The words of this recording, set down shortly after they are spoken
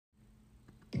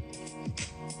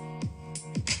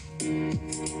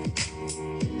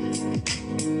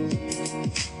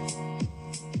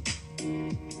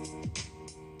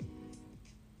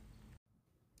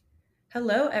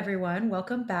Hello, everyone.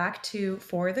 Welcome back to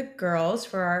For the Girls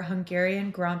for our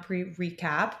Hungarian Grand Prix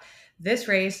recap. This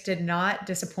race did not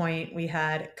disappoint. We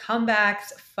had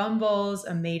comebacks, fumbles,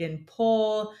 a maiden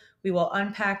pole. We will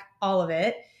unpack all of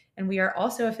it. And we are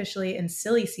also officially in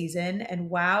silly season. And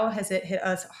wow, has it hit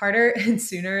us harder and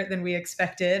sooner than we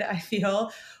expected, I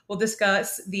feel. We'll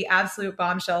discuss the absolute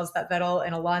bombshells that Vettel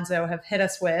and Alonso have hit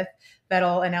us with.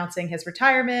 Vettel announcing his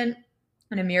retirement,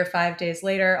 and a mere 5 days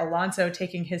later, Alonso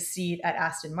taking his seat at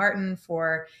Aston Martin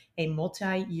for a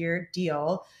multi-year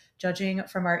deal. Judging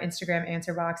from our Instagram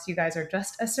answer box, you guys are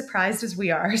just as surprised as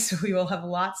we are, so we will have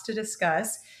lots to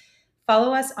discuss.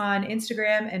 Follow us on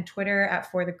Instagram and Twitter at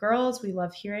For the Girls. We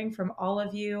love hearing from all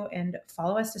of you, and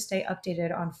follow us to stay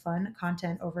updated on fun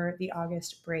content over the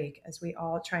August break as we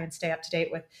all try and stay up to date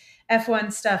with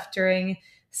F1 stuff during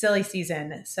silly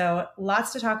season. So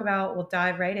lots to talk about. We'll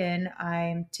dive right in.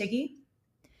 I'm Tiggy.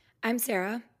 I'm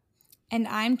Sarah. And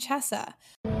I'm Chessa.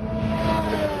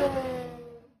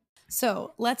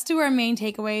 So let's do our main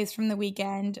takeaways from the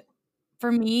weekend.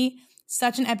 For me,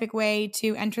 such an epic way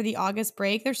to enter the August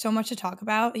break. There's so much to talk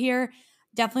about here.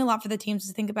 Definitely a lot for the teams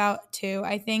to think about too.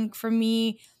 I think for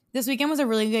me, this weekend was a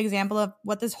really good example of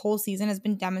what this whole season has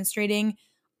been demonstrating.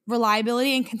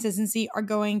 Reliability and consistency are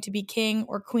going to be king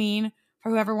or queen for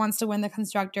whoever wants to win the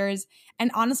constructors.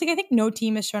 And honestly, I think no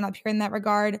team has shown up here in that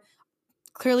regard.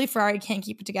 Clearly, Ferrari can't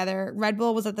keep it together. Red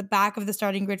Bull was at the back of the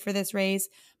starting grid for this race.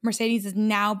 Mercedes is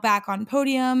now back on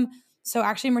podium. So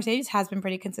actually, Mercedes has been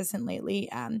pretty consistent lately.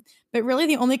 But really,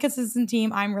 the only consistent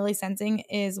team I'm really sensing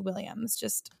is Williams.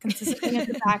 Just consistently at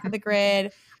the back of the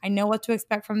grid. I know what to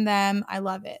expect from them. I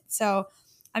love it. So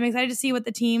I'm excited to see what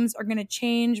the teams are going to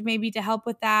change maybe to help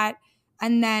with that.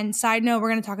 And then, side note,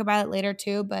 we're going to talk about it later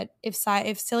too, but if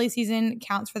silly season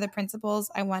counts for the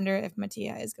principals, I wonder if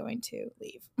Mattia is going to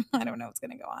leave. I don't know what's going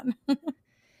to go on.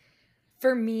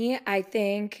 For me, I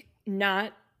think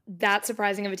not that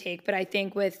surprising of a take, but I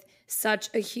think with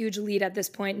such a huge lead at this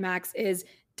point, Max is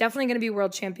definitely going to be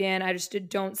world champion. I just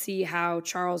don't see how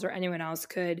Charles or anyone else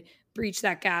could breach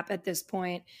that gap at this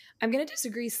point. I'm going to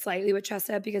disagree slightly with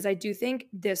Chessa because I do think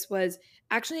this was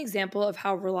actually an example of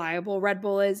how reliable Red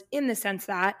Bull is, in the sense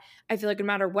that I feel like no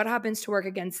matter what happens to work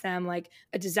against them, like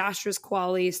a disastrous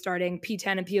quali starting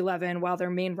P10 and P11 while their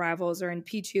main rivals are in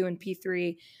P2 and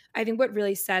P3, I think what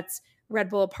really sets Red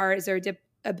Bull apart is their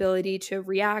ability to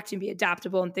react and be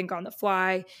adaptable and think on the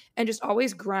fly and just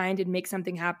always grind and make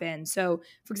something happen. So,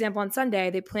 for example, on Sunday,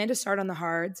 they planned to start on the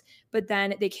hards, but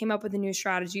then they came up with a new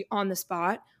strategy on the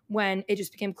spot when it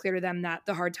just became clear to them that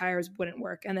the hard tires wouldn't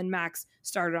work. And then Max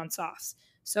started on softs.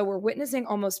 So we're witnessing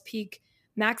almost peak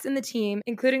Max and the team,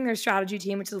 including their strategy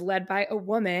team, which is led by a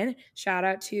woman. Shout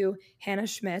out to Hannah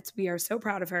Schmitz. We are so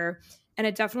proud of her. And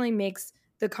it definitely makes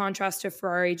the contrast to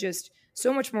Ferrari just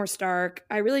so much more stark.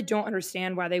 I really don't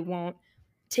understand why they won't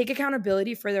take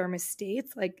accountability for their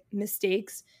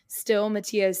mistakes. Still,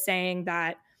 Mattia is saying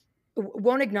that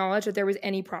won't acknowledge that there was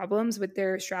any problems with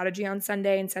their strategy on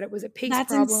Sunday and said it was a pace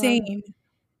problem. That's insane.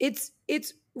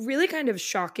 It's really kind of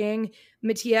shocking.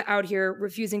 Mattia out here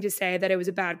refusing to say that it was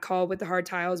a bad call with the hard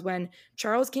tiles when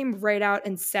Charles came right out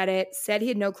and said he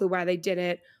had no clue why they did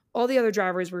it. All the other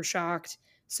drivers were shocked.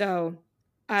 So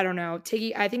I don't know.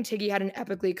 I think Tiggy had an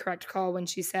epically correct call when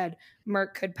she said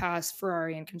Merc could pass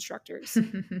Ferrari and constructors.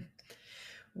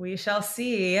 We shall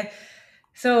see.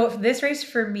 So this race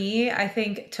for me, I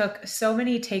think took so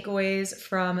many takeaways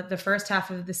from the first half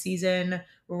of the season,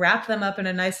 wrapped them up in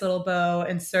a nice little bow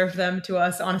and served them to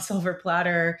us on a silver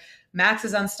platter. Max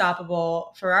is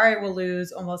unstoppable. Ferrari will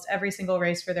lose almost every single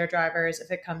race for their drivers if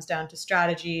it comes down to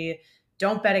strategy.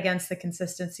 Don't bet against the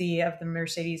consistency of the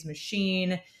Mercedes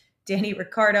machine. Danny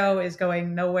Ricciardo is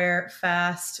going nowhere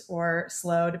fast or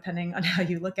slow, depending on how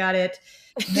you look at it.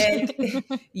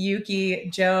 Mick,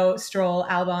 Yuki, Joe, Stroll,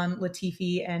 Albon,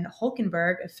 Latifi, and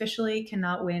Hulkenberg officially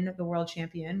cannot win the world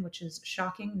champion, which is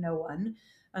shocking no one,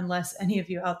 unless any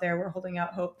of you out there were holding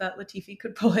out hope that Latifi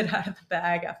could pull it out of the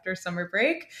bag after summer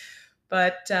break.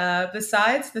 But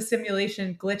besides the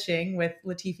simulation glitching with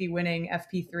Latifi winning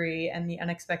FP3 and the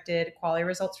unexpected quali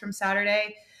results from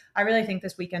Saturday, I really think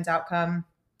this weekend's outcome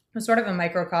was sort of a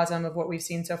microcosm of what we've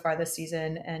seen so far this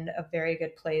season and a very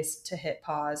good place to hit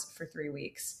pause for 3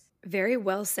 weeks. Very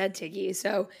well said, Tiggy.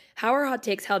 So how are hot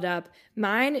takes held up?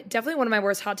 Mine, definitely one of my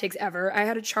worst hot takes ever. I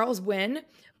had a Charles win,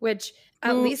 which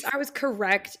at least I was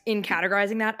correct in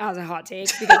categorizing that as a hot take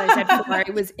because I said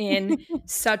Ferrari was in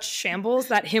such shambles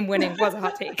that him winning was a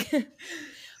hot take.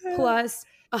 Plus,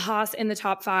 a Haas in the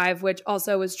top 5, which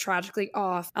also was tragically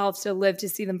off. I'll have to live to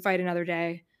see them fight another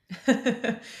day.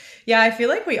 Yeah, I feel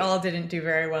like we all didn't do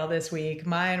very well this week.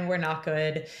 Mine were not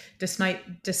good,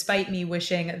 despite me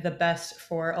wishing the best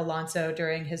for Alonso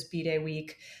during his B-Day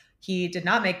week. He did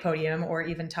not make podium or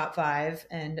even top 5,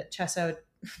 and Chessa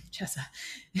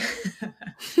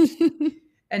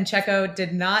and Checo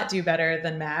did not do better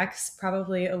than Max.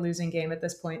 Probably a losing game at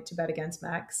this point to bet against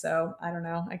Max. So I don't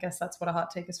know. I guess that's what a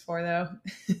hot take is for, though.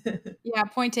 Yeah,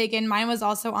 point taken. Mine was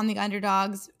also on the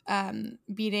underdogs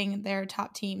beating their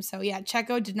top team. So yeah,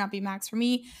 Checo did not beat Max for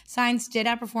me. Sainz did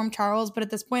outperform Charles, but at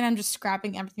this point I'm just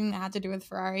scrapping everything that had to do with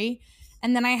Ferrari.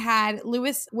 And then I had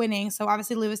Lewis winning. So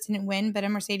obviously Lewis didn't win, but a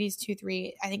Mercedes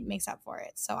 2-3 I think makes up for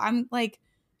it. So I'm like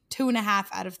 2.5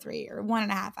 out of 3 or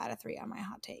 1.5 out of 3 on my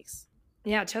hot takes.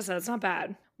 Yeah, Chessa, that's not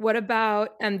bad. What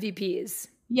about MVPs?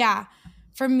 Yeah.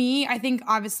 For me, I think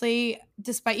obviously,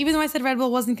 even though I said Red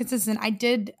Bull wasn't consistent, I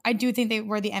do think they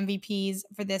were the MVPs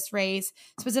for this race,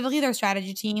 specifically their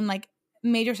strategy team. Like,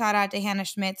 major shout out to Hannah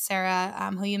Schmidt,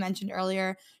 Sarah, who you mentioned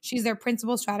earlier. She's their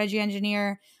principal strategy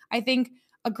engineer. I think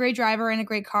a great driver and a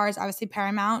great car is obviously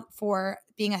paramount for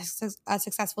being a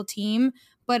successful team.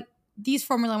 But these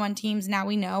Formula One teams, now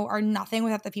we know, are nothing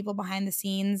without the people behind the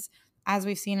scenes, as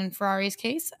we've seen in Ferrari's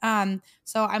case.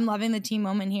 So I'm loving the team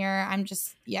moment here.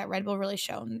 Red Bull really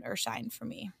shined for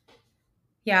me.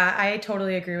 Yeah, I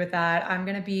totally agree with that. I'm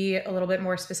going to be a little bit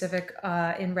more specific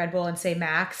in Red Bull and say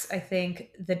Max. I think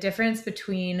the difference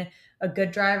between a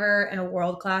good driver and a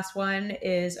world-class one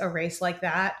is a race like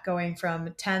that, going from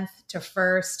 10th to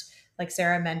 1st, like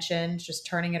Sarah mentioned, just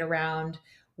turning it around,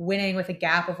 winning with a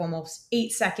gap of almost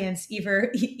 8 seconds,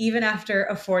 even after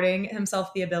affording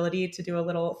himself the ability to do a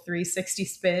little 360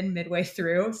 spin midway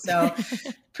through. So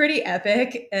pretty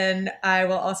epic. And I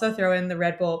will also throw in the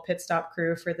Red Bull pit stop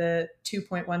crew for the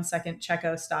 2.1 second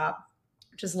Checo stop,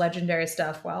 which is legendary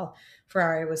stuff, while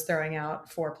Ferrari was throwing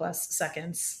out 4+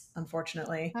 seconds,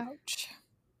 unfortunately. Ouch.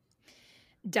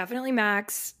 Definitely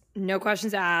Max. No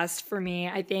questions asked for me.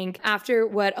 I think after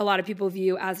what a lot of people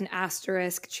view as an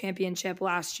asterisk championship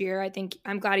last year, I think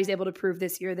I'm glad he's able to prove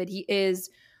this year that he is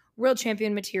world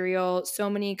champion material. So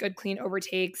many good, clean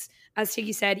overtakes. As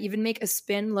Tiggy said, even make a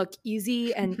spin look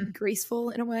easy and graceful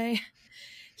in a way.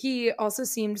 He also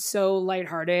seemed so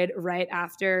lighthearted right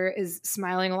after, is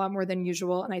smiling a lot more than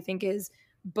usual. And I think is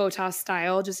Bottas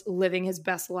style, just living his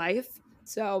best life.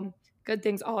 So good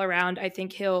things all around. I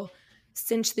think he'll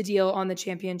cinch the deal on the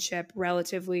championship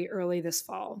relatively early this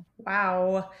fall.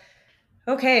 Wow.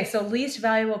 Okay, so least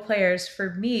valuable players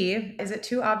for me. Is it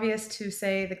too obvious to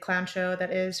say the clown show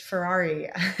that is Ferrari?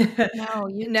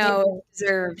 No,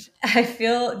 deserved. I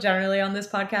feel generally on this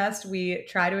podcast, we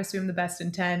try to assume the best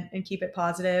intent and keep it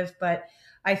positive, but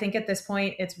I think at this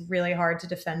point, it's really hard to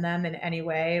defend them in any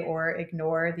way or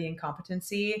ignore the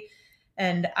incompetency.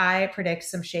 And I predict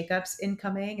some shakeups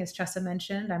incoming, as Chessa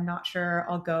mentioned. I'm not sure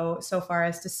I'll go so far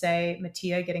as to say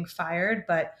Mattia getting fired,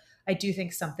 but I do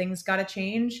think something's got to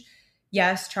change.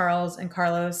 Yes, Charles and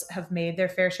Carlos have made their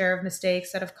fair share of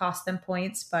mistakes that have cost them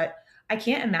points, but I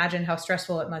can't imagine how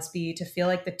stressful it must be to feel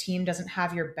like the team doesn't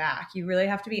have your back. You really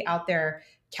have to be out there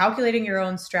calculating your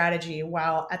own strategy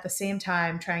while at the same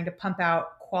time trying to pump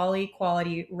out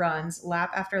quality runs lap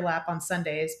after lap on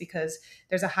Sundays, because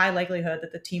there's a high likelihood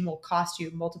that the team will cost you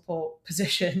multiple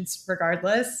positions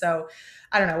regardless. So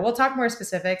I don't know. We'll talk more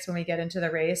specifics when we get into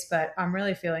the race, but I'm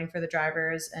really feeling for the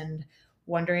drivers and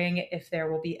wondering if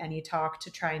there will be any talk to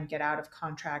try and get out of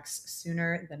contracts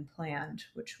sooner than planned,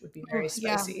 which would be very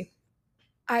spicy.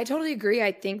 Yeah. I totally agree.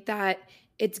 I think that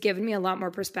it's given me a lot more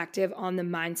perspective on the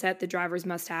mindset the drivers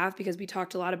must have, because we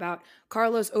talked a lot about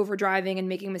Carlos overdriving and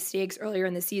making mistakes earlier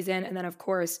in the season. And then, of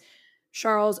course,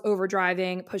 Charles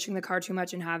overdriving, pushing the car too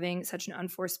much and having such an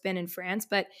unforced spin in France.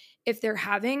 But if they're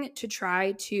having to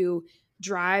try to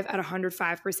drive at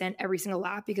 105% every single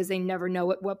lap because they never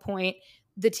know at what point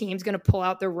the team's going to pull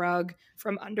out the rug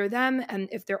from under them, and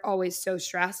if they're always so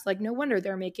stressed, like no wonder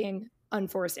they're making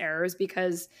unforced errors,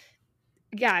 because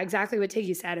yeah, exactly what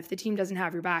Tiggy said. If the team doesn't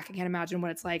have your back, I can't imagine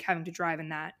what it's like having to drive in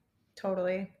that.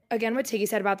 Totally. Again, what Tiggy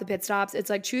said about the pit stops, it's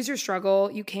like choose your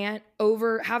struggle. You can't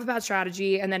have a bad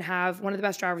strategy and then have one of the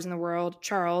best drivers in the world,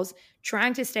 Charles,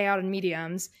 trying to stay out in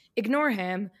mediums, ignore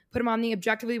him, put him on the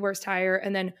objectively worst tire,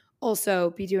 and then also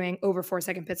be doing over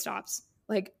 4-second pit stops.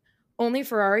 Like only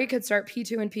Ferrari could start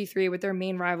P2 and P3 with their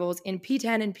main rivals in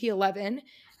P10 and P11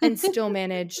 and still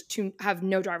manage to have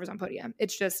no drivers on podium.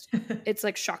 It's just, it's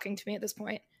like shocking to me at this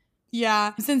point.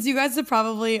 Yeah. Since you guys have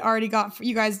already got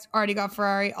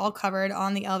Ferrari all covered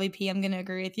on the LVP, I'm going to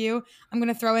agree with you. I'm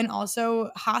going to throw in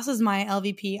also Haas is my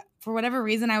LVP. For whatever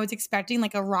reason, I was expecting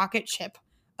like a rocket ship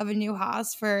of a new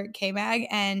Haas for K-Mag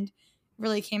and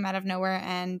really came out of nowhere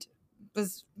and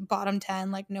was bottom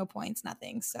 10, like no points,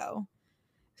 nothing. So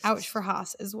ouch for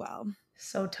Haas as well.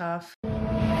 So tough.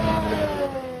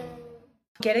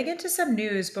 Getting into some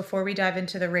news before we dive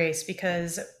into the race,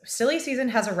 because silly season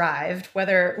has arrived,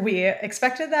 whether we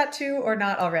expected that to or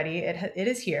not already, it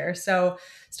is here. So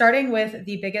starting with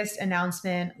the biggest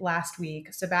announcement last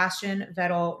week, Sebastian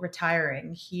Vettel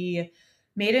retiring. He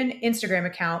made an Instagram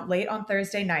account late on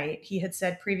Thursday night. He had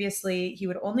said previously he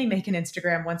would only make an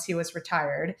Instagram once he was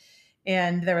retired.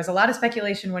 And there was a lot of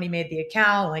speculation when he made the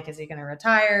account, like, is he going to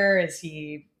retire? Is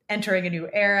he entering a new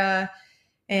era?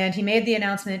 And he made the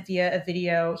announcement via a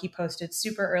video he posted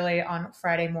super early on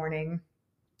Friday morning.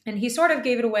 And he sort of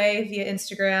gave it away via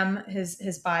Instagram,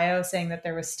 his bio, saying that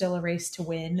there was still a race to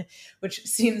win, which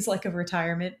seems like a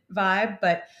retirement vibe.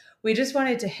 But we just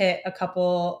wanted to hit a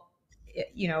couple,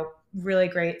 really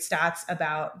great stats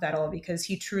about Vettel, because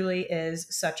he truly is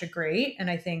such a great. And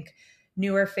I think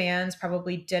newer fans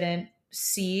probably didn't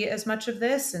see as much of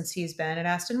this since he's been at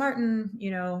Aston Martin,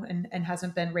 and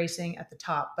hasn't been racing at the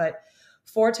top. But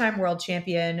four-time world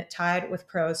champion, tied with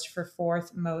Prost for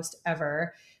fourth most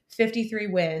ever. 53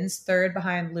 wins, third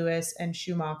behind Lewis and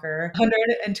Schumacher.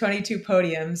 122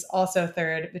 podiums, also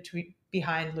third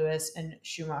behind Lewis and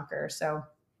Schumacher. So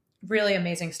really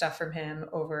amazing stuff from him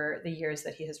over the years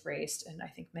that he has raced. And I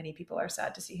think many people are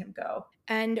sad to see him go.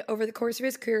 And over the course of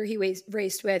his career, he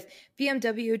raced with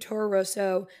BMW, Toro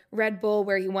Rosso, Red Bull,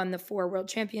 where he won the 4 world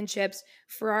championships,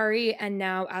 Ferrari, and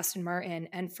now Aston Martin.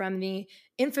 And from the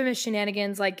infamous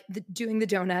shenanigans like doing the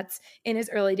donuts in his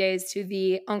early days to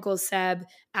the Uncle Seb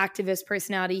activist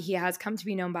personality he has come to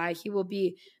be known by, he will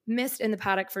be missed in the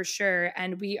paddock for sure.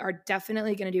 And we are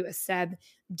definitely going to do a Seb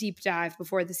deep dive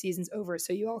before the season's over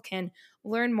so you all can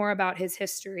learn more about his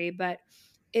history. But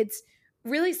it's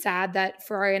really sad that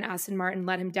Ferrari and Aston Martin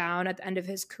let him down at the end of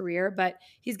his career, but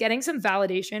he's getting some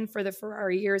validation for the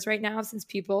Ferrari years right now, since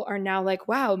people are now like,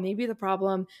 wow, maybe the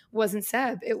problem wasn't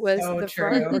Seb, it was the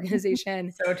Ferrari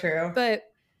organization. So true. But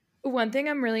one thing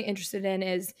I'm really interested in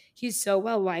is he's so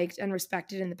well liked and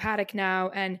respected in the paddock now,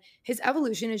 and his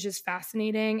evolution is just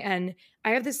fascinating. And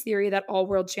I have this theory that all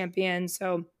world champions,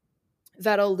 so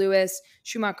Vettel, Lewis,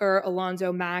 Schumacher,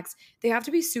 Alonso, Max, they have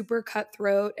to be super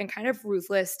cutthroat and kind of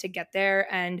ruthless to get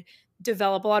there and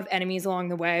develop a lot of enemies along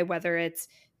the way, whether it's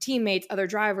teammates, other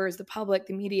drivers, the public,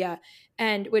 the media,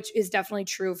 and which is definitely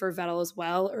true for Vettel as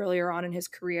well earlier on in his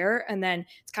career. And then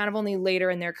it's kind of only later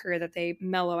in their career that they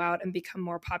mellow out and become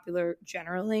more popular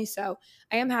generally. So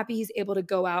I am happy he's able to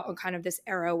go out on kind of this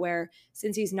era where,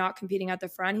 since he's not competing at the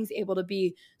front, he's able to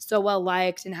be so well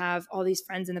liked and have all these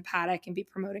friends in the paddock and be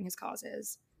promoting his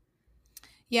causes.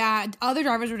 Yeah, other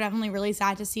drivers were definitely really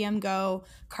sad to see him go.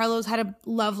 Carlos had a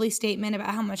lovely statement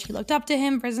about how much he looked up to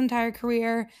him for his entire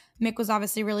career. Mick was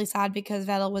obviously really sad because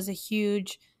Vettel was a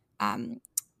huge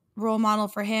role model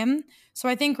for him. So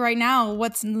I think right now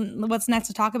what's next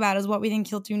to talk about is what we think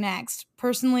he'll do next.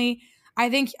 Personally, I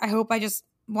just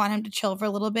want him to chill for a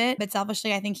little bit. But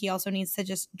selfishly, I think he also needs to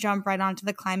just jump right onto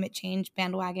the climate change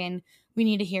bandwagon. We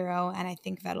need a hero, and I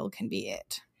think Vettel can be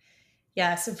it.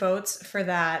 Yes, votes for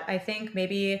that. I think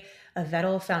maybe a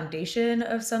Vettel Foundation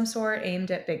of some sort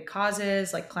aimed at big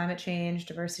causes like climate change,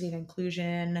 diversity and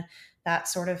inclusion, that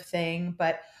sort of thing.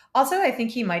 But also, I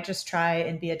think he might just try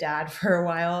and be a dad for a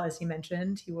while. As he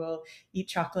mentioned, he will eat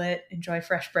chocolate, enjoy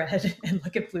fresh bread, and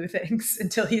look at blue things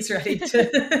until he's ready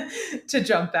to to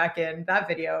jump back in. That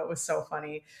video was so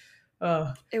funny.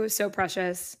 Oh, it was so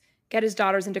precious. Get his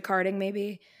daughters into karting,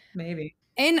 maybe. Maybe.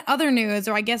 In other news,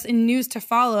 or I guess in news to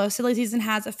follow, silly season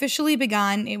has officially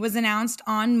begun. It was announced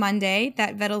on Monday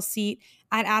that Vettel's seat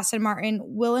at Aston Martin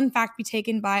will in fact be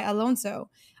taken by Alonso.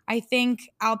 I think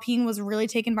Alpine was really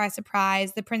taken by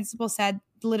surprise. The principal said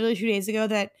literally 2 days ago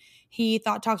that he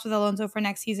thought talks with Alonso for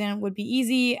next season would be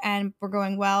easy and were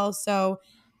going well. So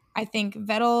I think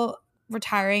Vettel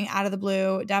retiring out of the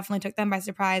blue definitely took them by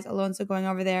surprise. Alonso going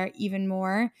over there even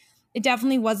more. It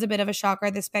definitely was a bit of a shocker.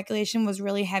 The speculation was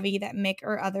really heavy that Mick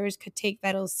or others could take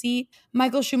Vettel's seat.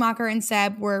 Michael Schumacher and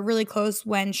Seb were really close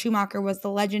when Schumacher was the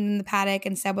legend in the paddock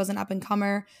and Seb was an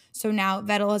up-and-comer. So now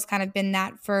Vettel has kind of been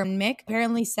that for Mick.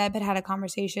 Apparently, Seb had a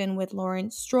conversation with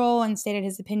Lawrence Stroll and stated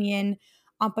his opinion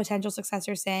on potential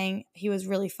successor, saying he was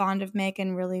really fond of Mick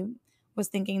and really was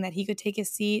thinking that he could take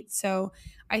his seat. So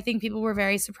I think people were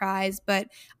very surprised. But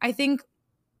I think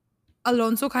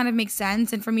Alonso kind of makes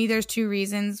sense. And for me, there's two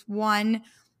reasons. One,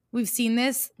 we've seen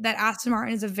this, that Aston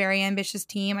Martin is a very ambitious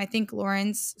team. I think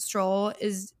Lawrence Stroll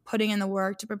is putting in the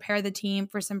work to prepare the team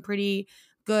for some pretty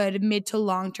good mid to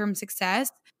long-term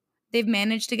success. They've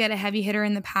managed to get a heavy hitter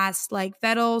in the past like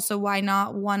Vettel, so why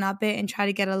not one-up it and try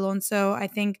to get Alonso? I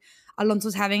think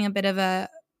Alonso's having a bit of a,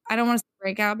 I don't want to say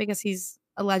breakout because he's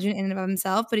a legend in and of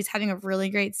himself, but he's having a really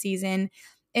great season.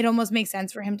 It almost makes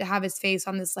sense for him to have his face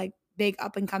on this like big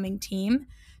up-and-coming team.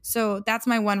 So that's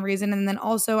my one reason. And then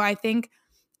also I think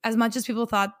as much as people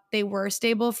thought they were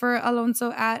stable for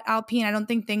Alonso at Alpine, I don't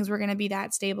think things were going to be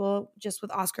that stable just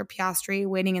with Oscar Piastri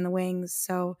waiting in the wings.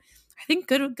 So I think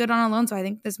good on Alonso. I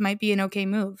think this might be an okay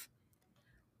move.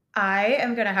 I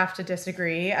am going to have to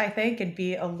disagree, I think, and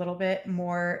be a little bit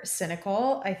more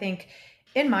cynical. I think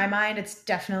in my mind, it's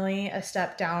definitely a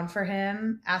step down for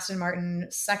him. Aston Martin,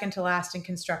 second to last in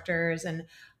constructors. And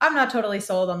I'm not totally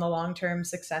sold on the long-term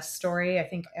success story. I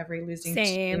think every losing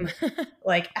Same. team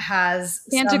like has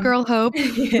Santa girl hope.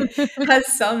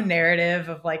 has some narrative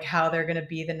of like how they're going to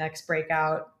be the next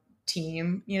breakout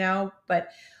team, you know, but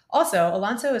also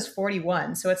Alonso is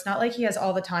 41. So it's not like he has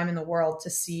all the time in the world to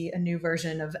see a new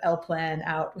version of El Plan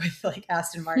out with like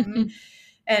Aston Martin.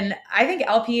 And I think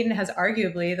Alpine has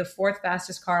arguably the fourth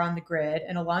fastest car on the grid.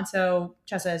 And Alonso,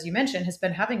 Chessa, as you mentioned, has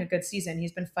been having a good season.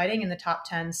 He's been fighting in the top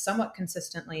 10 somewhat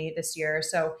consistently this year.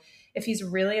 So if he's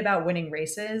really about winning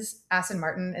races, Aston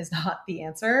Martin is not the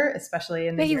answer, especially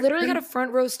in the he literally got a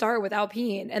front row start with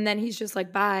Alpine, and then he's just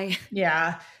like, bye.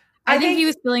 Yeah. I think he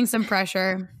was feeling some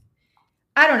pressure.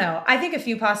 I don't know. I think a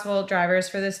few possible drivers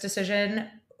for this decision,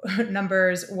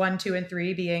 numbers 1, 2, and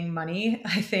 3 being money.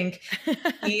 I think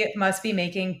he must be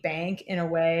making bank in a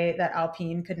way that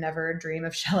Alpine could never dream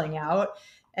of shelling out.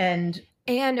 And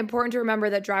important to remember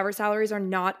that driver salaries are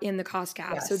not in the cost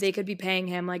cap. Yes. So they could be paying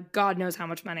him like God knows how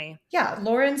much money. Yeah,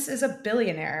 Lawrence is a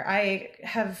billionaire. I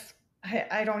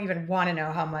don't even want to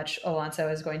know how much Alonso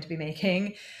is going to be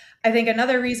making. I think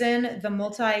another reason the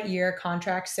multi-year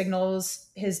contract signals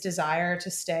his desire to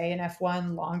stay in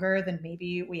F1 longer than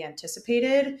maybe we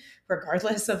anticipated,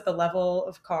 regardless of the level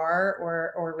of car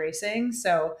or racing.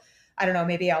 So I don't know,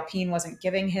 maybe Alpine wasn't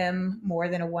giving him more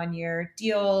than a 1-year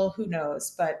deal. Who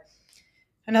knows? But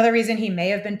another reason he may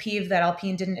have been peeved that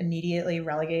Alpine didn't immediately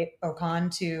relegate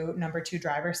Ocon to number 2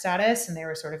 driver status and they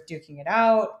were sort of duking it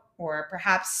out. Or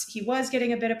perhaps he was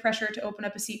getting a bit of pressure to open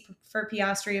up a seat for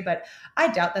Piastri, but I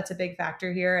doubt that's a big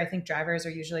factor here. I think drivers are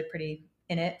usually pretty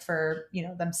in it for,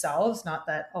 themselves. Not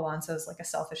that Alonso's like a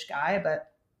selfish guy,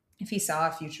 but if he saw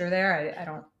a future there, I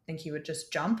don't think he would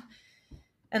just jump.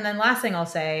 And then last thing I'll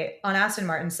say, on Aston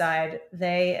Martin's side,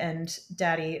 they and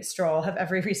Daddy Stroll have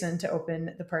every reason to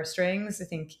open the purse strings. I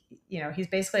think, he's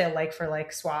basically a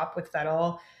like-for-like swap with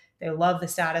Vettel. They love the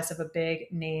status of a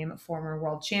big name former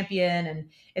world champion. And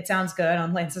it sounds good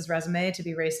on Lance's resume to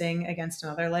be racing against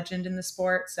another legend in the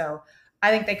sport. So I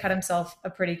think they cut himself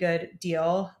a pretty good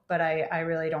deal, but I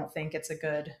really don't think it's a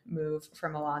good move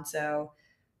from Alonso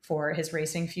for his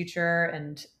racing future.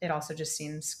 And it also just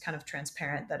seems kind of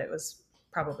transparent that it was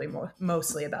probably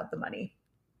mostly about the money.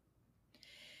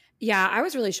 Yeah, I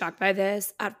was really shocked by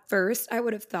this. At first, I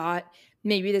would have thought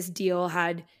maybe this deal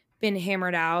had been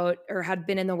hammered out or had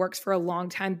been in the works for a long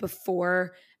time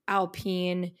before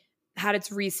Alpine had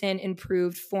its recent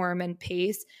improved form and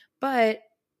pace. But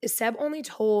Seb only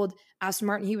told Aston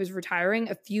Martin he was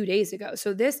retiring a few days ago.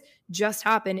 So this just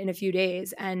happened in a few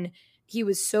days, and he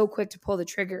was so quick to pull the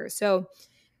trigger. So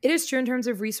it is true in terms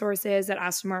of resources that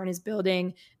Aston Martin is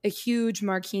building a huge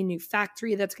marquee new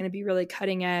factory that's going to be really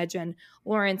cutting edge, and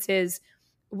Lawrence is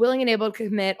willing and able to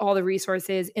commit all the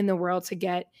resources in the world to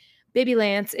get baby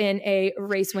Lance in a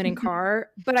race-winning car.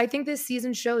 But I think this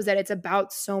season shows that it's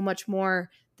about so much more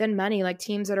than money. Like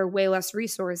teams that are way less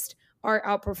resourced are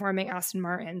outperforming Aston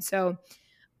Martin. So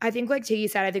I think like Tiggy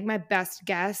said, I think my best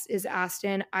guess is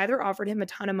Aston either offered him a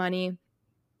ton of money,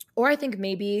 or I think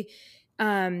maybe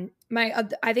I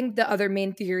think the other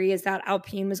main theory is that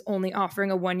Alpine was only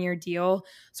offering a 1-year deal,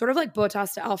 sort of like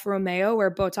Bottas to Alfa Romeo,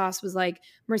 where Bottas was like,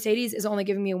 Mercedes is only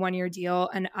giving me a 1-year deal,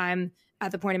 and I'm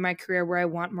at the point in my career where I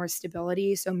want more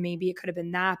stability. So maybe it could have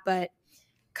been that, but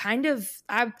kind of,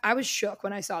 I was shook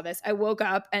when I saw this. I woke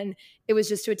up and it was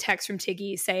just to a text from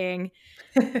Tiggy saying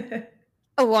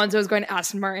Alonso is going to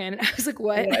Aston Martin. I was like,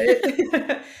 what?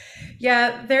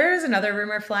 Yeah, there is another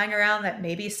rumor flying around that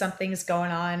maybe something's going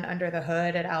on under the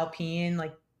hood at Alpine.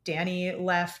 Like Danny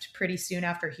left pretty soon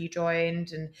after he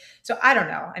joined. And so I don't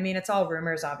know. I mean, it's all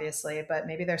rumors, obviously, but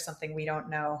maybe there's something we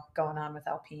don't know going on with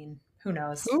Alpine. Who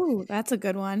knows? Ooh, that's a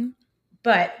good one.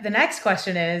 But the next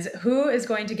question is, who is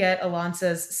going to get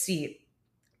Alonso's seat?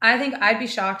 I think I'd be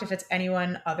shocked if it's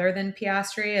anyone other than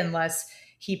Piastri, unless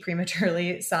he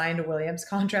prematurely signed a Williams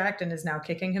contract and is now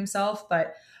kicking himself.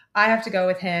 But I have to go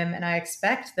with him, and I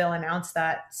expect they'll announce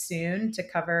that soon to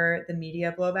cover the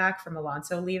media blowback from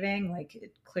Alonso leaving. Like,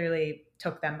 it clearly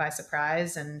took them by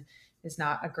surprise and is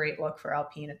not a great look for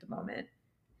Alpine at the moment.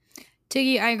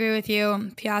 Tiggy, I agree with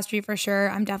you. Piastri for sure.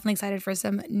 I'm definitely excited for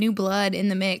some new blood in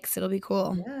the mix. It'll be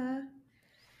cool. Yeah.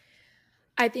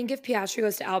 I think if Piastri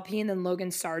goes to Alpine, then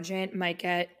Logan Sargent might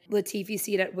get Latifi's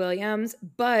seat at Williams.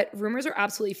 But rumors are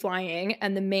absolutely flying.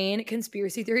 And the main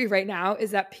conspiracy theory right now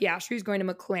is that Piastri is going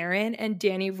to McLaren and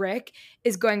Danny Rick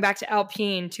is going back to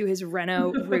Alpine to his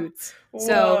Renault roots.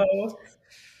 So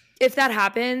if that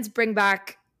happens, bring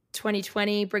back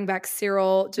 2020, bring back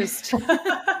Cyril. Just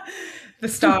the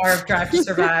star of Drive to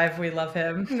Survive. We love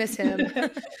him. Miss him.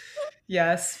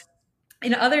 Yes.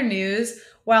 In other news,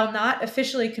 while not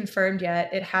officially confirmed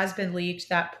yet, it has been leaked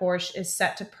that Porsche is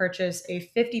set to purchase a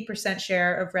 50%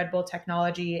 share of Red Bull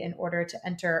technology in order to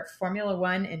enter Formula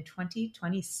One in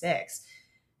 2026.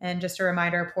 And just a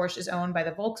reminder, Porsche is owned by the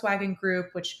Volkswagen Group,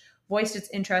 which voiced its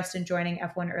interest in joining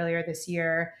F1 earlier this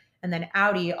year. And then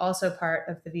Audi, also part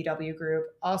of the VW Group,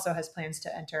 also has plans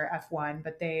to enter F1,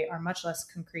 but they are much less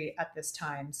concrete at this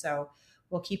time. So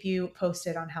we'll keep you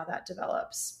posted on how that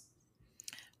develops.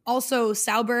 Also,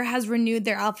 Sauber has renewed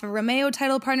their Alfa Romeo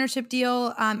title partnership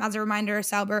deal. As a reminder,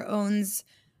 Sauber owns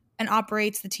and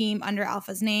operates the team under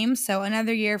Alfa's name, so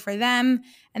another year for them.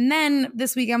 And then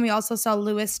this weekend, we also saw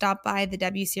Lewis stop by the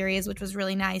W Series, which was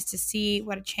really nice to see.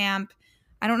 What a champ.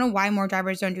 I don't know why more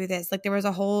drivers don't do this. Like, there was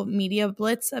a whole media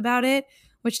blitz about it,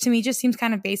 which to me just seems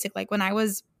kind of basic. Like, when I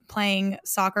was playing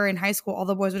soccer in high school, all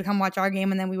the boys would come watch our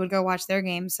game, and then we would go watch their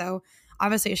game. So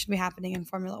obviously it should be happening in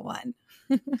Formula One.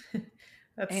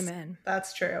 Amen.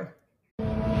 That's true.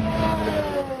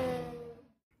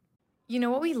 You know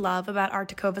what we love about our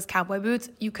Tecovas cowboy boots?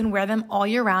 You can wear them all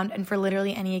year round and for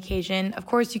literally any occasion. Of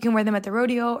course, you can wear them at the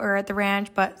rodeo or at the ranch,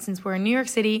 but since we're in New York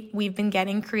City, we've been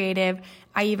getting creative.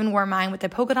 I even wore mine with a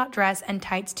polka dot dress and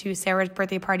tights to Sarah's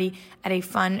birthday party at a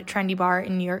fun, trendy bar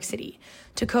in New York City.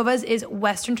 Tecovas is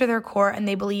Western to their core, and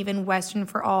they believe in Western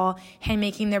for all,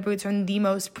 handmaking their boots from the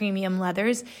most premium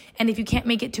leathers. And if you can't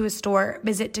make it to a store,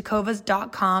 visit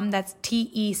tecovas.com. That's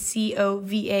TECOVAS.com,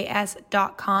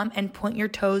 and point your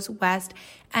toes west.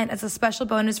 And as a special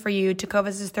bonus for you,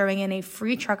 Tecovas is throwing in a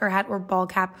free trucker hat or ball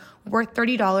cap worth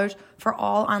 $30 for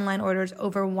all online orders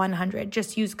over 100.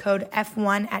 Just use code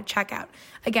F1 at checkout.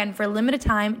 Again, for a limited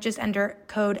time, just enter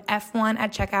code F1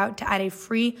 at checkout to add a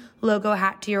free logo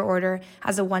hat to your order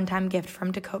as a one-time gift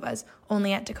from Tecovas,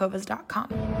 only at tecovas.com.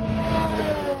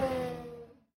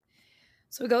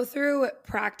 So we go through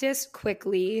practice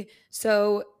quickly.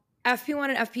 So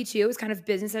FP1 and FP2 was kind of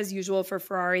business as usual for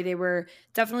Ferrari. They were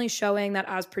definitely showing that,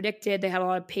 as predicted, they had a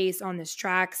lot of pace on this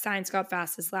track. Sainz got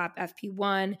fastest lap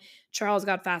FP1. Charles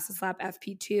got fastest lap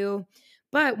FP2.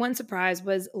 But one surprise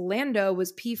was Lando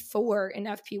was P4 in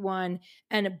FP1,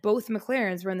 and both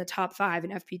McLarens were in the top 5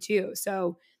 in FP2.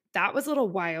 So that was a little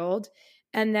wild.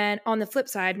 And then on the flip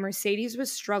side, Mercedes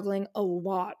was struggling a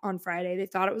lot on Friday. They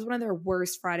thought it was one of their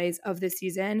worst Fridays of the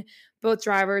season. Both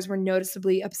drivers were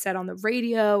noticeably upset on the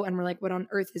radio and were like, what on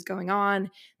earth is going on?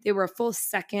 They were a full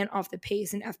second off the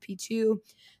pace in FP2.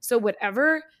 So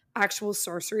whatever actual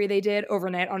sorcery they did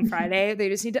overnight on Friday, they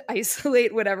just need to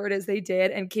isolate whatever it is they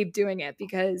did and keep doing it,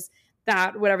 because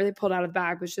that, whatever they pulled out of the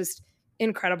bag, was just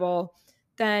incredible.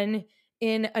 Then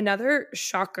in another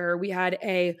shocker, we had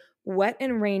a wet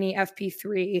and rainy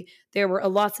FP3. There were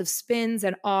lots of spins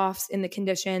and offs in the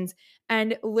conditions,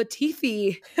 and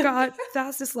Latifi got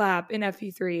fastest lap in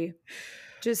FP3.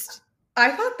 I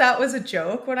thought that was a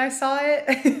joke when I saw it.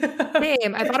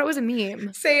 Same. I thought it was a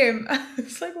meme. Same.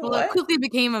 It's like, well, what? it quickly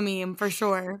became a meme for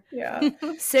sure. Yeah.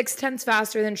 0.6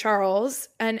 faster than Charles,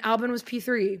 and Albon was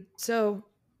P3. So,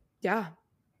 yeah.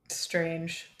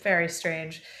 Strange. Very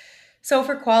strange. So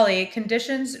for quali,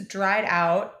 conditions dried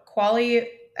out. Quali,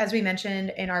 as we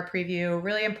mentioned in our preview,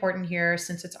 really important here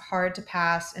since it's hard to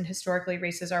pass, and historically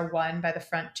races are won by the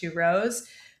front 2 rows.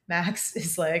 Max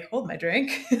is like, hold my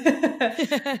drink. So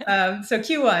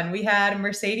Q1, we had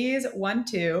Mercedes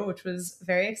 1-2, which was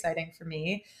very exciting for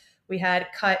me. We had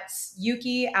cuts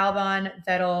Yuki, Albon,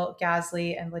 Vettel,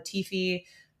 Gasly, and Latifi.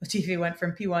 Latifi went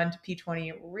from P1 to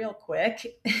P20 real quick.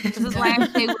 This is why I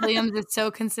say Williams is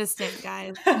so consistent,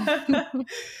 guys.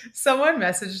 Someone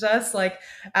messaged us like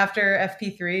after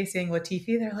FP3 seeing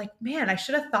Latifi, they're like, man, I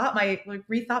should have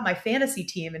rethought my fantasy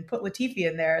team and put Latifi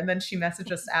in there. And then she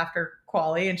messaged us after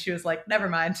quali and she was like, never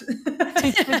mind.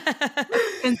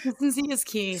 Consistency is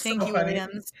key. Thank you, funny.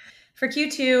 Williams. For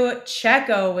Q2,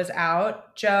 Checo was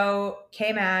out. Joe,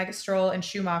 K-Mag, Stroll, and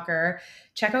Schumacher.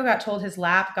 Checo got told his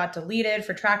lap got deleted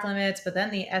for track limits, but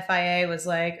then the FIA was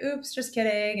like, oops, just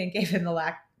kidding, and gave him the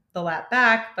the lap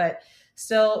back, but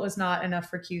still it was not enough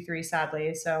for Q3,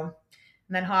 sadly. So,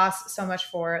 and then Haas, so much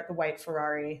for the white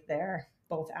Ferrari there,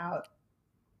 both out.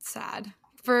 Sad.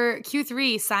 For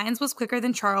Q3, Sainz was quicker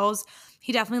than Charles.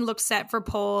 He definitely looked set for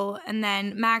pole. And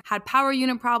then Max had power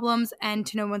unit problems and,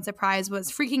 to no one's surprise,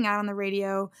 was freaking out on the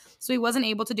radio. So he wasn't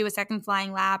able to do a second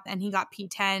flying lap and he got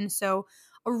P10. So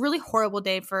a really horrible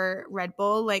day for Red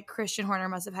Bull. Like, Christian Horner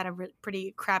must have had a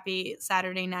pretty crappy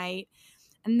Saturday night.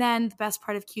 And then the best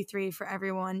part of Q3 for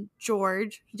everyone,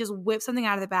 George, he just whipped something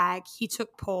out of the bag. He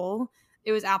took pole.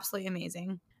 It was absolutely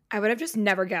amazing. I would have just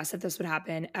never guessed that this would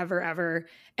happen, ever.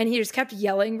 And he just kept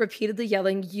repeatedly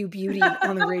yelling, "You beauty,"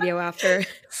 on the radio after.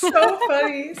 So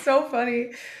funny. So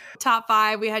funny. Top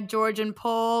 5, we had George in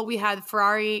pole. We had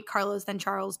Ferrari, Carlos, then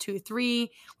Charles, 2-3.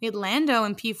 We had Lando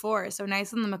in P4, so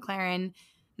nice on the McLaren.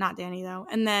 Not Danny, though.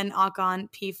 And then Ocon,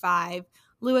 P5.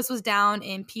 Lewis was down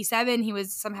in P7. He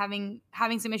was having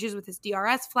some issues with his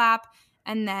DRS flap.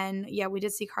 And then, yeah, we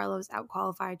did see Carlos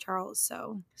out-qualify Charles,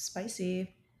 so.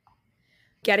 Spicy.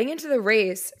 Getting into the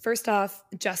race, first off,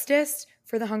 justice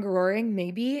for the Hungarian,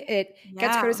 maybe. It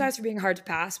gets criticized for being hard to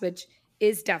pass, which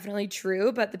is definitely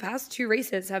true, but the past 2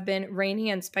 races have been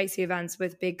rainy and spicy events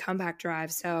with big comeback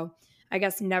drives, so I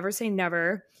guess never say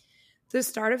never. The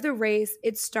start of the race,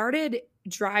 it started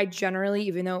dry generally,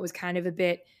 even though it was kind of a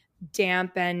bit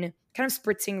damp and kind of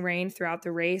spritzing rain throughout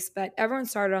the race, but everyone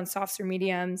started on softs or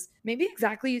mediums. Maybe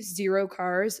exactly 0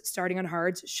 cars starting on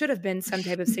hards should have been some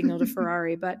type of signal to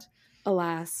Ferrari, but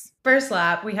alas. First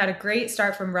lap, we had a great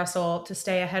start from Russell to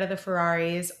stay ahead of the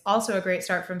Ferraris. Also a great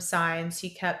start from Sainz.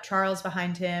 He kept Charles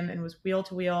behind him and was wheel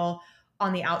to wheel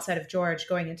on the outside of George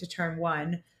going into turn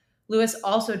 1. Lewis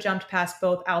also jumped past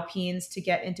both Alpines to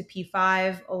get into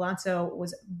P5. Alonso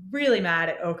was really mad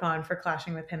at Ocon for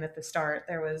clashing with him at the start.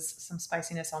 There was some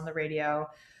spiciness on the radio.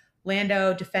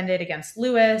 Lando defended against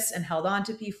Lewis and held on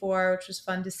to P4, which was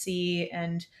fun to see.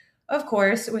 And of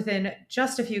course, within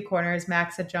just a few corners,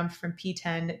 Max had jumped from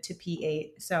P10 to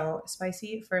P8. So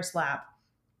spicy first lap.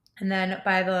 And then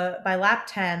by lap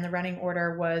 10, the running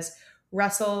order was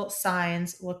Russell,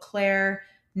 Sainz, Leclerc,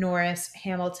 Norris,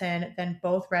 Hamilton, then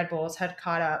both Red Bulls had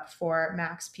caught up for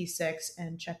Max P6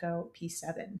 and Checo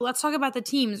P7. Let's talk about the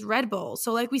teams. Red Bull.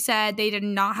 So like we said, they did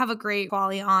not have a great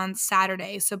quali on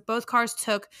Saturday. So both cars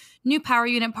took new power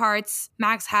unit parts.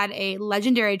 Max had a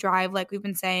legendary drive, like we've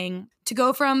been saying. To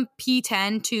go from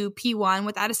P10 to P1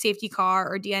 without a safety car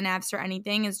or DNFs or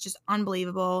anything is just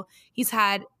unbelievable. He's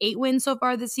had 8 wins so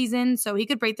far this season, so he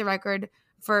could break the record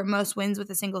for most wins with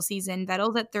a single season.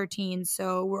 Vettel's at 13,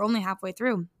 so we're only halfway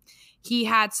through. He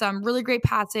had some really great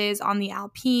passes on the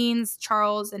Alpines,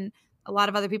 Charles, and a lot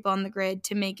of other people on the grid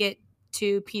to make it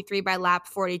to P3 by lap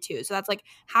 42. So that's like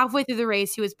halfway through the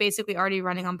race. He was basically already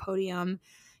running on podium.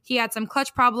 He had some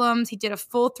clutch problems. He did a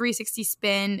full 360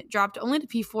 spin, dropped only to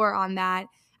P4 on that.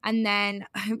 And then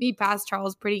he passed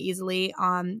Charles pretty easily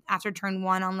after turn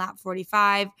 1 on lap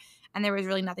 45. And there was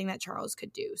really nothing that Charles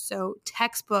could do. So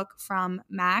textbook from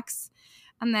Max.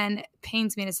 And then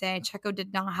pains me to say, Checo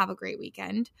did not have a great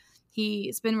weekend.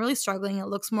 He's been really struggling. It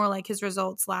looks more like his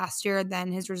results last year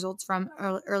than his results from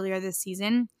earlier this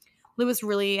season. Lewis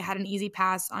really had an easy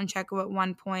pass on Checo at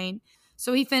one point.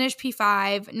 So he finished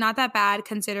P5. Not that bad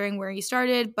considering where he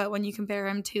started, but when you compare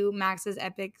him to Max's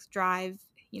epic drive,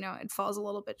 it falls a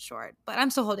little bit short. But I'm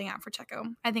still holding out for Checo.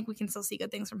 I think we can still see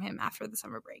good things from him after the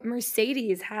summer break.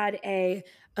 Mercedes had a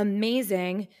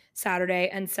amazing Saturday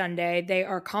and Sunday. They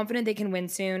are confident they can win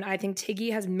soon. I think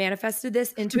Tiggy has manifested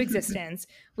this into existence.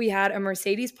 We had a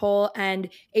Mercedes pole and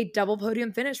a double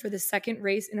podium finish for the second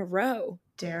race in a row.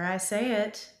 Dare I say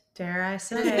it? Dare I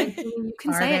say? You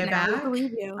can say it now. I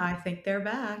believe you. I think they're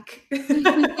back.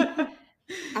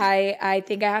 I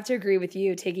think I have to agree with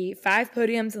you, Tiggy. 5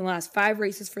 podiums in the last 5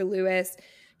 races for Lewis.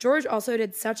 George also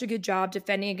did such a good job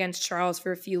defending against Charles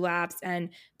for a few laps and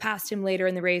passed him later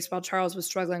in the race while Charles was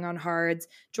struggling on hards.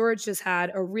 George just had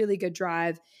a really good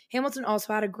drive. Hamilton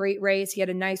also had a great race. He had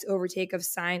a nice overtake of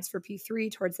Sainz for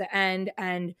P3 towards the end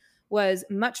and was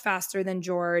much faster than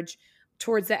George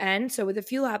towards the end. So with a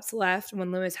few laps left,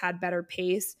 when Lewis had better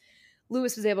pace,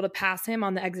 Lewis was able to pass him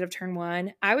on the exit of turn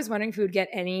 1. I was wondering if he would get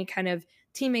any kind of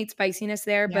teammate spiciness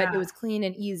there, but it was clean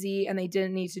and easy and they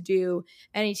didn't need to do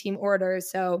any team orders.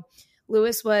 So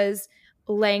Lewis was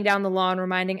laying down the law and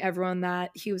reminding everyone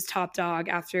that he was top dog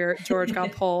after George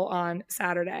got pole on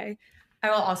Saturday. I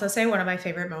will also say one of my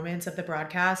favorite moments of the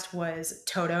broadcast was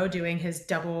Toto doing his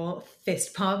double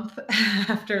fist pump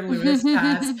after Lewis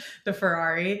passed the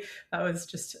Ferrari. That was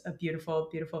just a beautiful,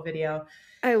 beautiful video.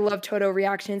 I love Toto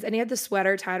reactions. And he had the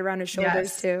sweater tied around his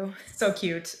shoulders too. So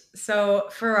cute. So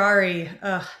Ferrari,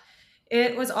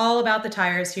 It was all about the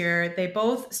tires here. They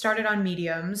both started on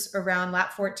mediums. Around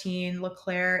lap 14,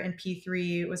 Leclerc in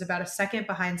P3 was about a second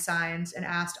behind Sainz and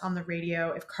asked on the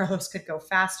radio if Carlos could go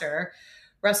faster.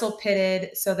 Russell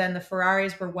pitted, so then the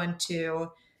Ferraris were 1-2.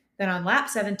 Then on lap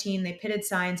 17, they pitted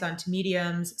Sainz onto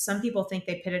mediums. Some people think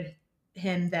they pitted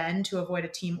him then to avoid a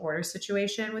team order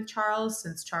situation with Charles,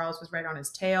 since Charles was right on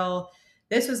his tail.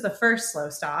 This was the first slow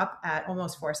stop at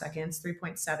almost 4 seconds,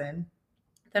 3.7.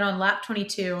 Then on lap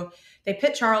 22, they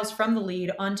pit Charles from the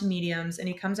lead onto mediums, and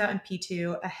he comes out in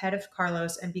P2 ahead of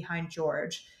Carlos and behind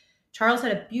George. Charles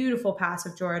had a beautiful pass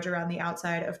of George around the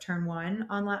outside of turn 1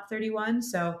 on lap 31.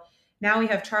 So now we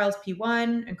have Charles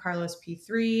P1 and Carlos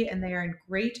P3, and they are in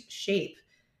great shape.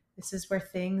 This is where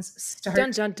things start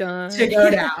to go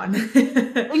down.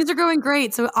 Things are going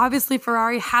great. So obviously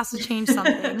Ferrari has to change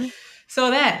something.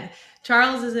 So then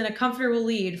Charles is in a comfortable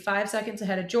lead, 5 seconds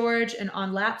ahead of George. And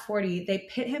on lap 40, they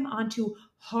pit him onto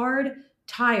hard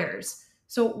tires.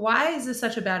 So why is this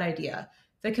such a bad idea?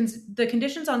 The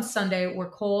conditions on Sunday were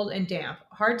cold and damp.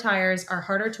 Hard tires are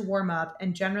harder to warm up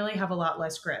and generally have a lot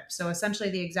less grip. So essentially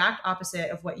the exact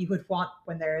opposite of what you would want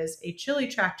when there is a chilly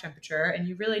track temperature and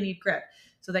you really need grip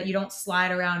so that you don't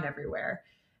slide around everywhere.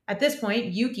 At this point,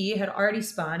 Yuki had already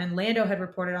spun and Lando had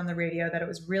reported on the radio that it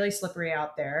was really slippery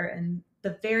out there and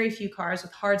the very few cars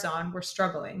with hards on were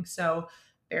struggling. So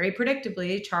very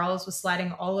predictably, Charles was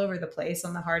sliding all over the place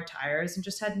on the hard tires and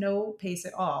just had no pace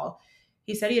at all.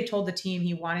 He said he had told the team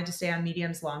he wanted to stay on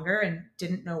mediums longer and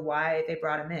didn't know why they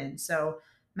brought him in. So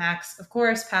Max, of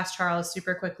course, passed Charles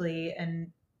super quickly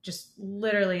and just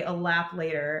literally a lap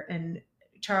later. And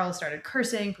Charles started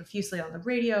cursing profusely on the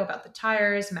radio about the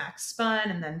tires. Max spun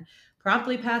and then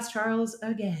promptly passed Charles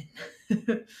again.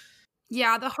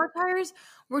 Yeah, the hard tires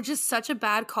were just such a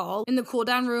bad call. In the cool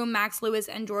down room, Max, Lewis,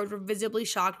 and George were visibly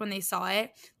shocked when they saw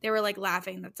it. They were like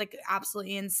laughing. That's like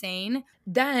absolutely insane.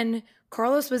 Then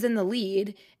Carlos was in the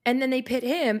lead, and then they pit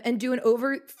him and do an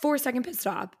over 4 second pit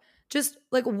stop. Just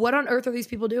like, what on earth are these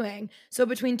people doing? So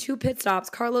between 2 pit stops,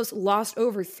 Carlos lost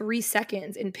over 3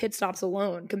 seconds in pit stops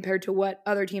alone compared to what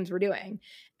other teams were doing.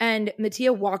 And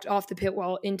Mattia walked off the pit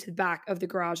wall into the back of the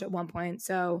garage at one point.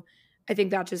 So I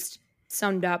think that just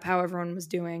summed up how everyone was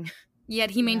doing.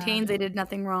 Yet he maintains they did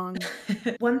nothing wrong.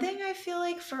 One thing I feel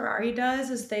like Ferrari does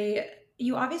is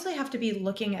you obviously have to be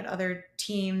looking at other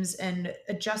teams and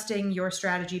adjusting your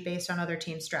strategy based on other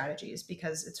teams' strategies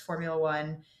because it's Formula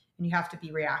One and you have to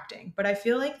be reacting. But I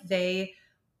feel like they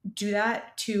do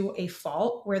that to a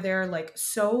fault where they're like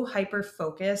so hyper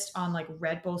focused on like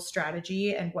Red Bull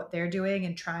strategy and what they're doing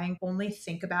and trying only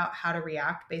think about how to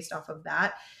react based off of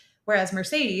that. Whereas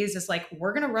Mercedes is like,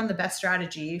 we're going to run the best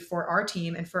strategy for our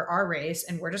team and for our race,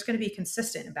 and we're just going to be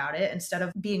consistent about it instead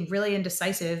of being really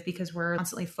indecisive because we're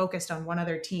constantly focused on one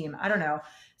other team. I don't know.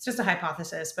 It's just a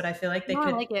hypothesis, but I feel like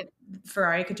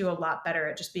Ferrari could do a lot better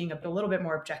at just being a little bit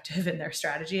more objective in their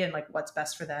strategy and like what's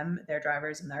best for them, their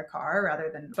drivers and their car,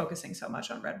 rather than focusing so much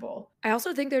on Red Bull. I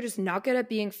also think they're just not good at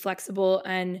being flexible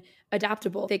and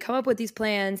adaptable. They come up with these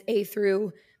plans A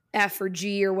through F or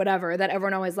G or whatever that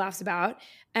everyone always laughs about.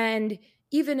 And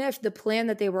even if the plan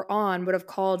that they were on would have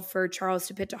called for Charles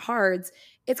to pit to hards,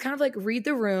 it's kind of like read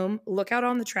the room, look out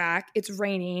on the track. It's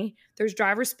rainy. There's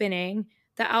drivers spinning.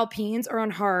 The Alpines are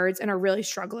on hards and are really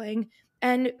struggling.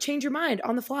 And change your mind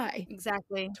on the fly.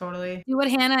 Exactly. Totally. Do what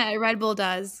Hannah at Red Bull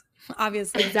does,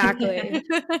 obviously. Exactly.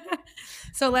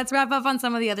 So let's wrap up on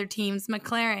some of the other teams.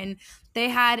 McLaren, they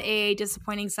had a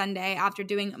disappointing Sunday after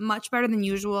doing much better than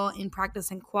usual in practice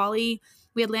and quali.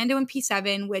 We had Lando in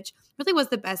P7, which really was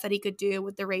the best that he could do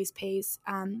with the race pace.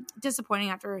 Disappointing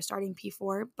after starting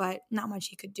P4, but not much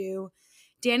he could do.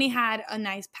 Danny had a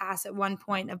nice pass at one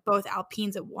point of both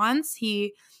Alpines at once.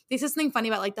 They said something funny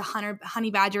about like the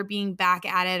honey badger being back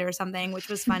at it or something, which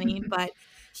was funny, but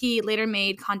he later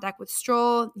made contact with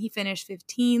Stroll. He finished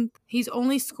 15th. He's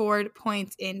only scored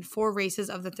points in 4 races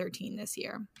of the 13 this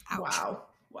year. Ouch.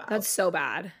 Wow. That's so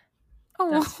bad.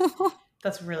 Oh,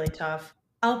 that's really tough.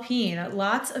 Alpine,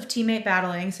 lots of teammate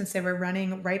battling since they were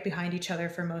running right behind each other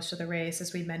for most of the race.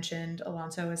 As we mentioned,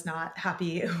 Alonso was not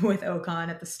happy with Ocon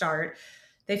at the start.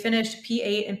 They finished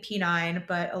P8 and P9,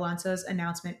 but Alonso's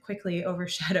announcement quickly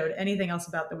overshadowed anything else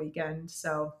about the weekend.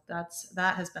 So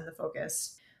that has been the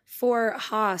focus. For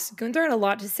Haas, Gunther had a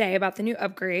lot to say about the new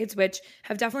upgrades, which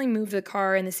have definitely moved the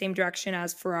car in the same direction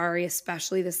as Ferrari,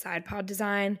 especially the side pod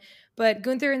design. But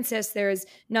Gunther insists there is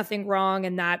nothing wrong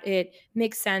and that it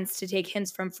makes sense to take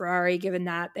hints from Ferrari given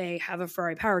that they have a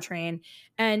Ferrari powertrain.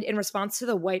 And in response to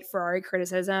the white Ferrari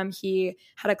criticism, he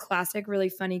had a classic, really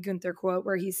funny Gunther quote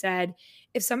where he said,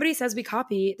 if somebody says we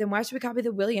copy, then why should we copy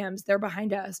the Williams? They're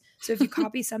behind us. So if you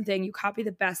copy something, you copy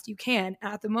the best you can.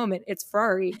 At the moment, it's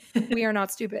Ferrari. We are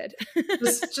not stupid.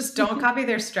 just don't copy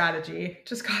their strategy.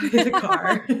 Just copy the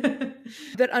car.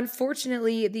 But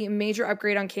unfortunately, the major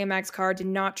upgrade on K-Mag's car did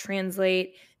not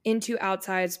translate into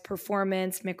outside's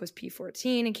performance. Mick was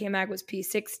P14 and K-Mag was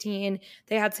P16.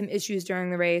 They had some issues during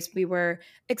the race. We were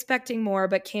expecting more,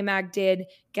 but K-Mag did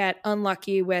get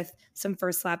unlucky with some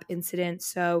first lap incidents.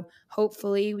 So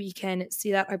hopefully we can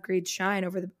see that upgrade shine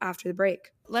after the break.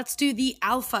 Let's do the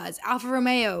Alphas. Alfa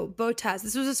Romeo, Bottas.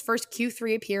 This was his first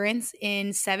Q3 appearance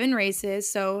in 7 races,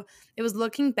 so it was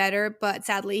looking better, but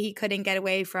sadly he couldn't get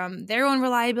away from their own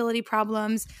reliability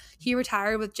problems. He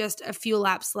retired with just a few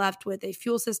laps left with a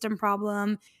fuel system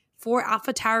problem. For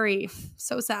AlphaTauri,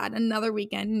 so sad, another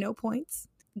weekend, no points.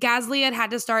 Gasly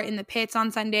had to start in the pits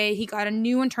on Sunday. He got a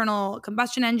new internal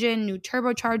combustion engine, new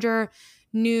turbocharger,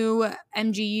 new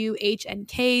MGU, H, and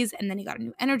Ks, and then he got a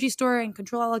new energy store and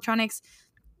control electronics.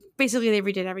 Basically, they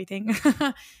redid everything.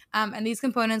 And these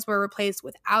components were replaced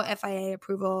without FIA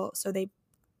approval. So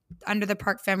under the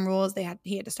Parc Femme rules, he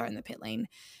had to start in the pit lane.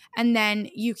 And then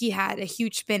Yuki had a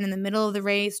huge spin in the middle of the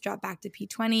race, dropped back to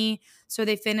P20. So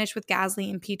they finished with Gasly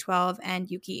in P12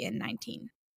 and Yuki in 19.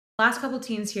 Last couple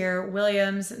teams here,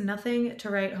 Williams, nothing to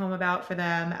write home about for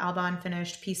them. Albon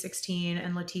finished P16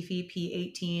 and Latifi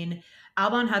P18.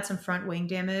 Albon had some front wing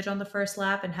damage on the first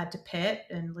lap and had to pit,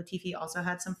 and Latifi also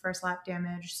had some first lap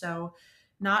damage. So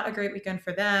not a great weekend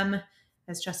for them.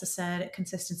 As Jessa said,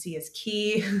 consistency is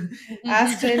key.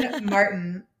 Aston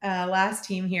Martin, last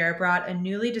team here, brought a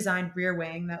newly designed rear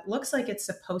wing that looks like it's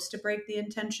supposed to break the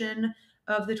intention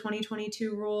of the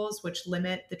 2022 rules, which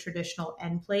limit the traditional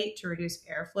end plate to reduce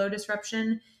airflow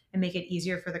disruption and make it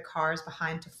easier for the cars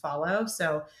behind to follow.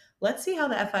 So let's see how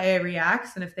the FIA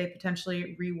reacts and if they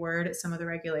potentially reword some of the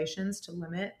regulations to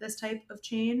limit this type of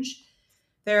change.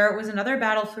 There was another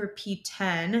battle for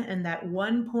P10 and that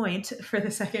 1 point for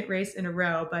the second race in a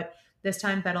row, but this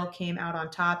time Vettel came out on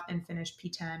top and finished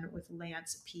P10 with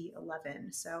Lance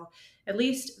P11. So at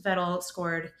least Vettel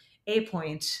scored a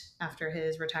point after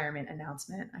his retirement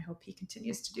announcement. I hope he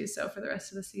continues to do so for the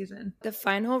rest of the season. The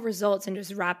final results, and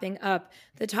just wrapping up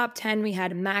the top 10, we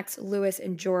had Max, Lewis,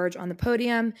 and George on the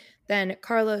podium. Then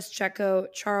Carlos, Checo,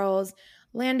 Charles,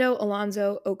 Lando,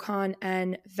 Alonso, Ocon,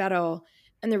 and Vettel.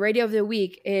 And the radio of the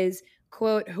week is,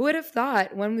 quote, "Who would have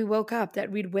thought when we woke up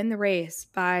that we'd win the race?"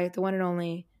 by the one and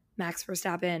only Max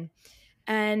Verstappen.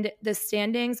 And the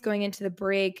standings going into the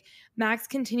break, Max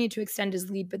continued to extend his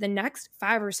lead, but the next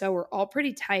 5 or so were all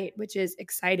pretty tight, which is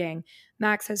exciting.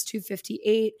 Max has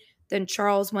 258, then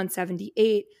Charles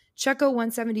 178, Checo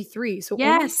 173. So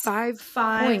only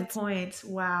 5 points.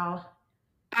 Wow.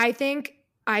 I think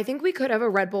we could have a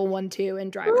Red Bull 1-2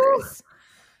 in drivers.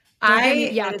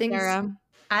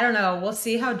 I don't know. We'll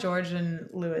see how George and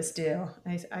Lewis do.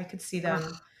 I could see them.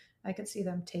 I could see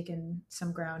them taking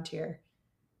some ground here.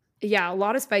 Yeah, a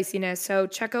lot of spiciness. So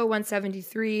Checo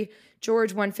 173,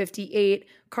 George 158,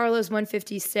 Carlos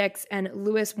 156, and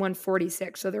Lewis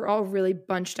 146. So they're all really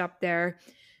bunched up there.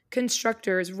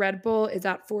 Constructors, Red Bull is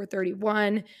at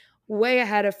 431, way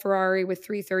ahead of Ferrari with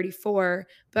 334,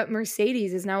 but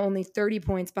Mercedes is now only 30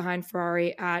 points behind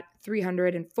Ferrari at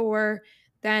 304.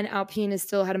 Then Alpine is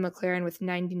still ahead of McLaren with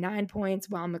 99 points,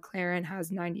 while McLaren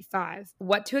has 95.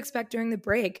 What to expect during the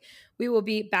break? We will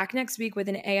be back next week with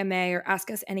an AMA or Ask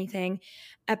Us Anything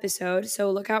episode, so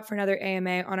look out for another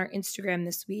AMA on our Instagram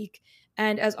this week.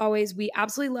 And as always, we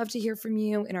absolutely love to hear from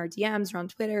you in our DMs or on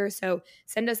Twitter, so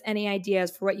send us any ideas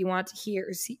for what you want to hear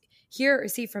or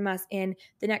see from us in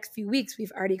the next few weeks.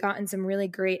 We've already gotten some really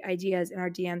great ideas in our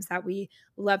DMs that we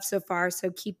love so far, so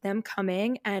keep them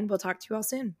coming, and we'll talk to you all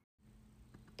soon.